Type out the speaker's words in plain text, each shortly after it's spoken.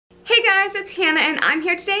guys, it's Hannah and I'm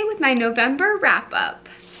here today with my November wrap-up.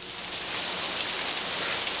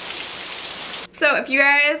 So if you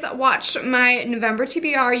guys watched my November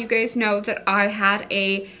TBR, you guys know that I had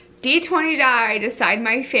a D20 die decide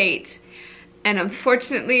my fate, and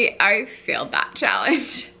unfortunately I failed that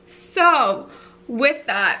challenge. So with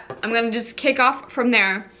that, I'm gonna just kick off from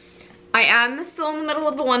there. I am still in the middle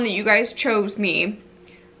of the one that you guys chose me.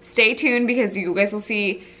 Stay tuned because you guys will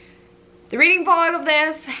see the reading vlog of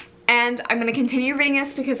this, and I'm gonna continue reading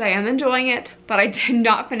this because I am enjoying it, but I did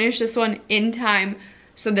not finish this one in time.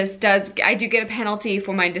 So I do get a penalty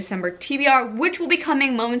for my December TBR, which will be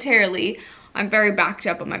coming momentarily. I'm very backed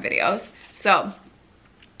up on my videos. So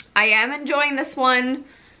I am enjoying this one,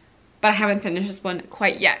 but I haven't finished this one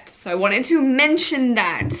quite yet. So I wanted to mention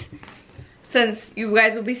that since you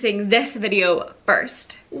guys will be seeing this video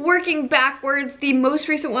first. Working backwards, the most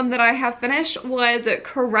recent one that I have finished was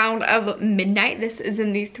Crown of Midnight. This is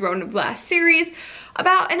in the Throne of Glass series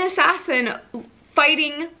about an assassin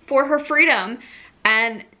fighting for her freedom,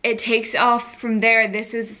 and it takes off from there.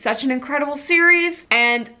 This is such an incredible series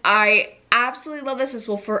and I absolutely love this. This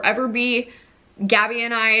will forever be Gabby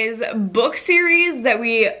and I's book series that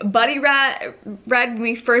we buddy read when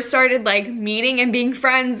we first started like meeting and being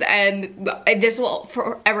friends, and this will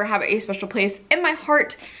forever have a special place in my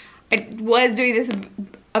heart. I was doing this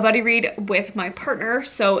a buddy read with my partner,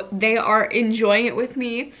 so they are enjoying it with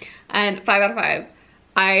me, and 5 out of 5.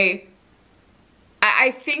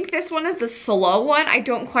 I think this one is the slow one. I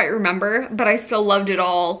don't quite remember, but I still loved it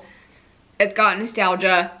all. It's got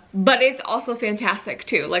nostalgia, but it's also fantastic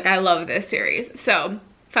too. Like, I love this series. So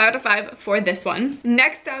 5 out of 5 for this one.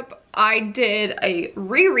 Next up, I did a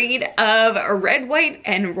reread of Red, White,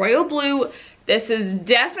 and Royal Blue. This is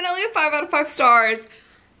definitely a 5 out of 5 stars.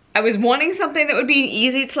 I was wanting something that would be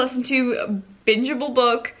easy to listen to, bingeable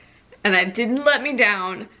book, and it didn't let me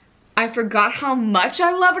down. I forgot how much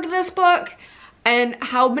I loved this book and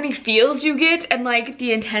how many feels you get and like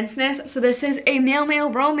the intenseness. So this is a male-male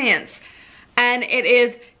romance, and it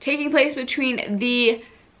is taking place between the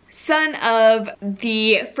son of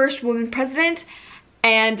the first woman president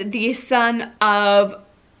and the son of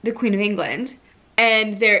the Queen of England.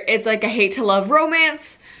 And it's like a hate to love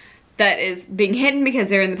romance that is being hidden because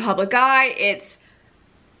they're in the public eye. It's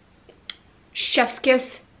chef's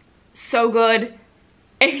kiss, so good.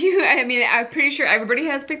 I'm pretty sure everybody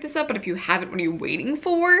has picked this up, but if you haven't, what are you waiting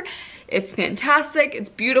for? It's fantastic, it's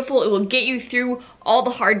beautiful, it will get you through all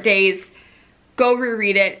the hard days. Go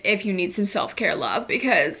reread it if you need some self-care love,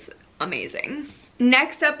 because amazing.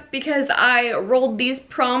 Next up, because I rolled these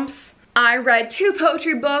prompts, I read 2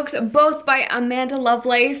 poetry books, both by Amanda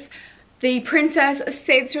Lovelace. The Princess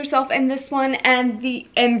Saves Herself in this one, and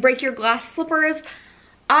Break Your Glass Slippers.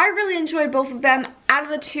 I really enjoyed both of them. Out of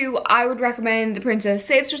the 2, I would recommend The Princess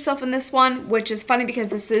Saves Herself in this one, which is funny because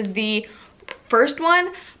this is the first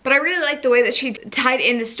one, but I really like the way that she tied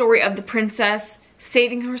in the story of the princess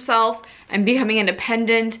saving herself and becoming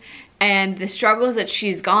independent and the struggles that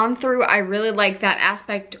she's gone through. I really like that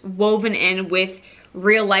aspect woven in with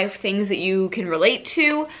real life things that you can relate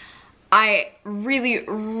to. I really,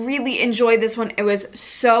 really enjoyed this one. It was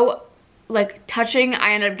so like touching.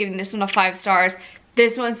 I ended up giving this one a 5 stars.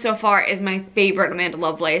 This one so far is my favorite Amanda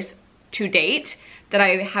Lovelace to date that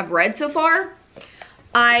I have read so far.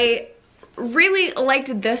 I really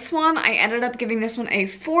liked this one. I ended up giving this one a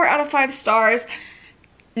 4 out of 5 stars.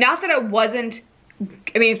 Not that it wasn't,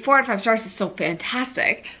 4 out of 5 stars is still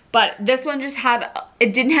fantastic, but this one just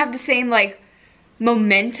it didn't have the same like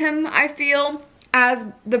momentum, I feel, as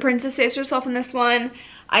The Princess Saves Herself in this one.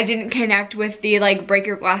 I didn't connect with the like Break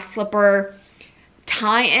Your Glass Slipper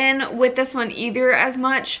tie-in with this one either as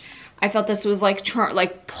much. I felt this was like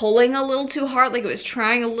pulling a little too hard, like it was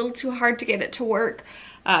trying a little too hard to get it to work.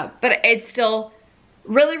 But it's still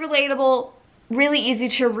really relatable, really easy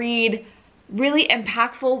to read, really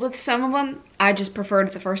impactful with some of them. I just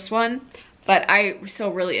preferred the first one, but I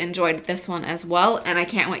still really enjoyed this one as well, and I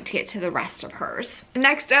can't wait to get to the rest of hers.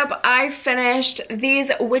 Next up, I finished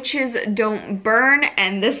These Witches Don't Burn,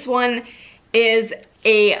 and this one is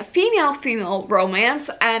a female romance,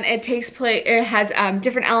 and it has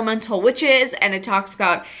different elemental witches, and it talks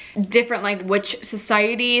about different like witch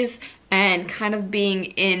societies and kind of being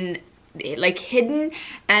in like hidden,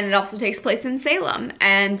 and it also takes place in Salem,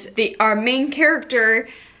 and our main character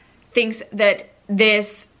thinks that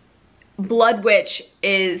this blood witch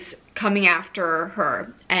is coming after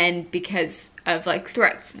her, and because of like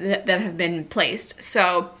threats that have been placed.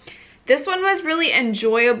 So this one was really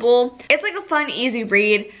enjoyable. It's like a fun, easy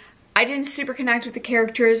read. I didn't super connect with the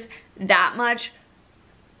characters that much,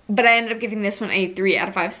 but I ended up giving this one a 3 out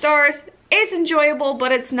of 5 stars. It's enjoyable,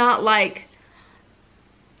 but it's not like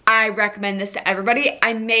I recommend this to everybody.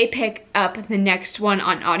 I may pick up the next one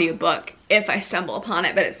on audiobook if I stumble upon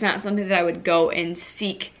it, but it's not something that I would go and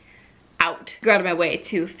seek out, go out of my way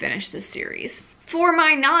to finish this series. For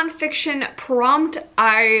my nonfiction prompt,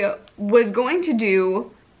 I was going to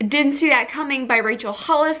do Didn't See That Coming by Rachel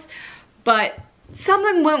Hollis, but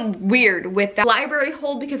something went weird with the library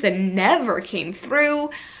hold because it never came through,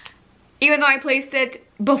 even though I placed it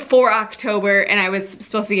before October and I was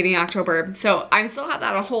supposed to be getting October. So I still have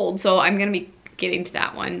that on hold, so I'm gonna be getting to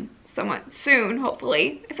that one somewhat soon,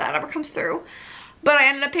 hopefully, if that ever comes through. But I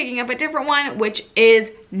ended up picking up a different one, which is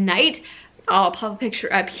Night. I'll pop a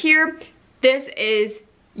picture up here. This is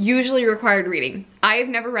usually required reading. I've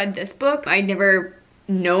never read this book. I'd never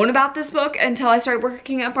known about this book until I started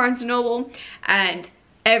working at Barnes & Noble, and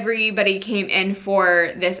everybody came in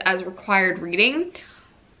for this as required reading.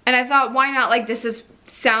 And I thought, why not? Like, this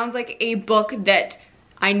sounds like a book that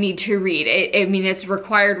I need to read. I mean, it's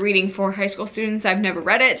required reading for high school students. I've never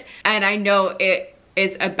read it, and I know it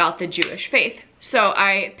is about the Jewish faith. So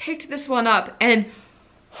I picked this one up, and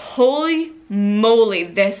holy moly,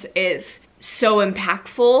 this is so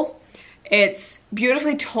impactful. It's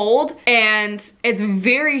beautifully told, and it's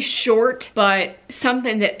very short, but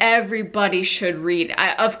something that everybody should read.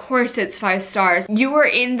 Of course, it's 5 stars. You are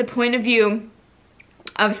in the point of view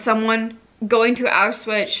of someone going to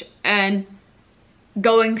Auschwitz and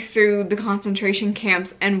going through the concentration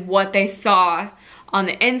camps and what they saw on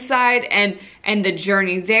the inside, and the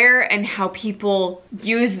journey there, and how people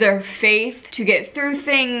use their faith to get through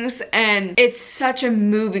things. And it's such a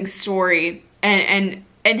moving story, and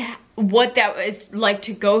what that was like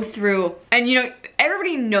to go through. And you know,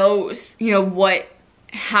 everybody knows, you know, what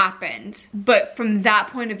happened, but from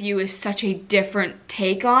that point of view is such a different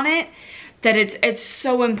take on it that it's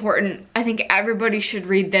so important. I think everybody should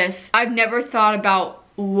read this. I've never thought about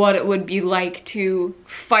what it would be like to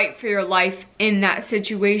fight for your life in that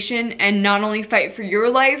situation, and not only fight for your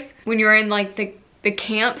life when you're in like the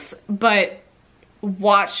camps, but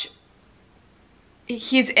watch,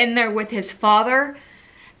 he's in there with his father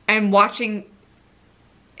and watching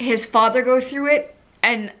his father go through it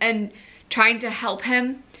and trying to help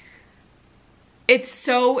him. It's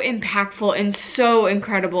so impactful and so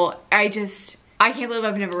incredible. I can't believe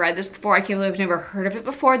I've never read this before. I can't believe I've never heard of it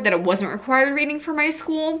before, that it wasn't required reading for my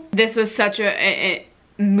school. This was such a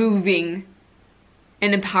moving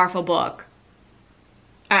and a powerful book.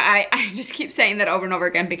 I just keep saying that over and over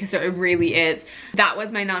again because it really is. That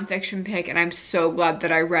was my nonfiction pick, and I'm so glad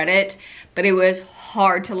that I read it, but it was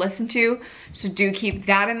hard to listen to. So do keep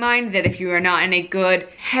that in mind, that if you are not in a good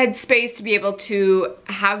headspace to be able to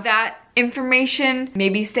have that information,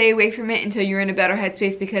 maybe stay away from it until you're in a better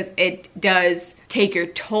headspace, because it does take your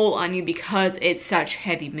toll on you because it's such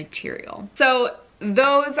heavy material. So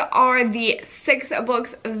those are the 6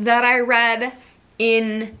 books that I read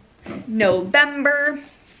in November.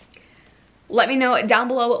 Let me know down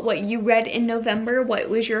below what you read in November. What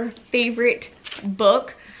was your favorite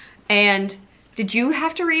book? And did you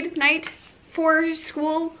have to read Night for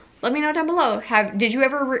school? Let me know down below. Did you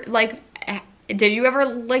ever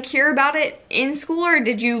hear about it in school, or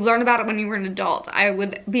did you learn about it when you were an adult? I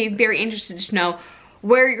would be very interested to know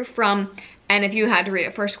where you're from and if you had to read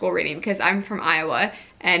it for school reading, because I'm from Iowa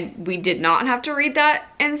and we did not have to read that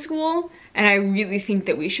in school, and I really think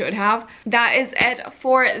that we should have. That is it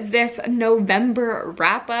for this November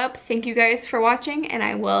wrap up. Thank you guys for watching, and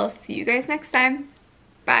I will see you guys next time.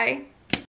 Bye.